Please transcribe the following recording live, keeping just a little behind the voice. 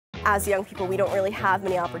as young people, we don't really have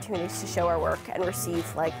many opportunities to show our work and receive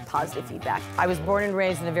like positive feedback. I was born and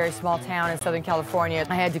raised in a very small town in Southern California.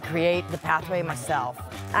 I had to create the pathway myself.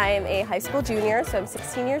 I am a high school junior, so I'm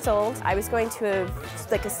 16 years old. I was going to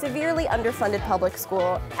a severely underfunded public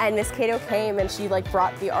school, and Miss Cato came and she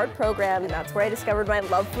brought the art program, and that's where I discovered my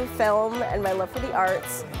love for film and my love for the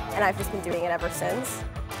arts, and I've just been doing it ever since.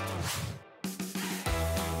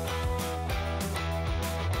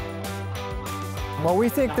 Well, we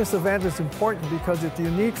think this event is important because it's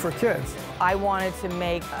unique for kids. I wanted to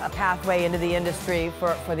make a pathway into the industry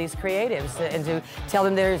for these creatives and to tell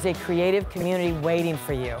them there's a creative community waiting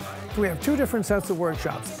for you. We have two different sets of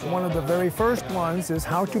workshops. One of the very first ones is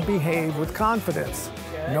how to behave with confidence.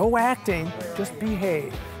 No acting, just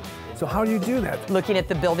behave. So how do you do that? Looking at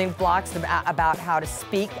the building blocks about how to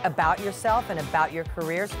speak about yourself and about your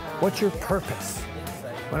careers. What's your purpose?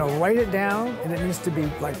 I'm going to write it down, and it needs to be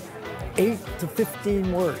like 8 to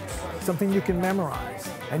 15 words, something you can memorize,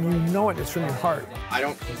 and you know it is from your heart. I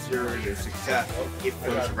don't consider it a success if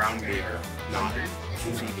those around me are not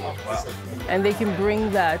succeeding as well. And they can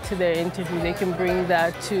bring that to their interview. They can bring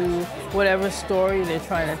that to whatever story they're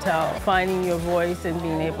trying to tell, finding your voice and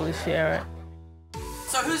being able to share it.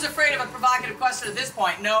 So who's afraid of a provocative question at this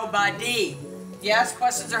point? Nobody. Yes,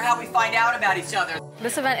 questions are how we find out about each other.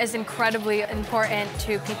 This event is incredibly important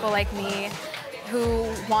to people like me who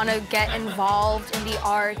want to get involved in the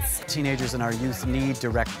arts. Teenagers and our youth need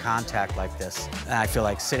direct contact like this. And I feel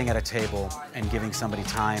like sitting at a table and giving somebody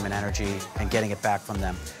time and energy and getting it back from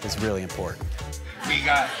them is really important. We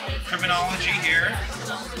got criminology here,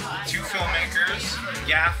 2 filmmakers,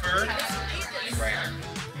 Gaffer, and writer.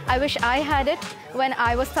 I wish I had it when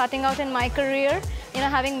I was starting out in my career. You know,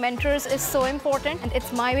 having mentors is so important, and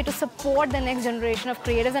it's my way to support the next generation of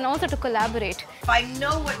creators and also to collaborate. If I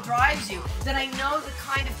know what drives you, then I know the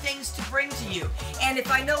kind of things to bring to you. And if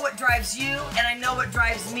I know what drives you and I know what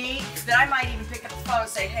drives me, then I might even pick up the phone and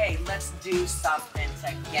say, hey, let's do something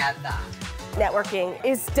together. Networking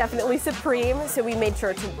is definitely supreme, so we made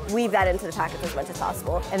sure to weave that into the package as much as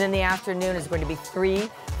possible. And then the afternoon is going to be 3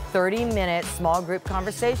 30-minute small group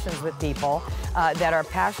conversations with people that are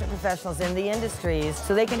passionate professionals in the industries,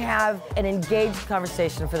 so they can have an engaged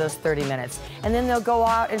conversation for those 30 minutes. And then they'll go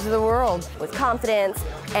out into the world with confidence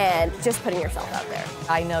and just putting yourself out there.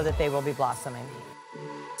 I know that they will be blossoming.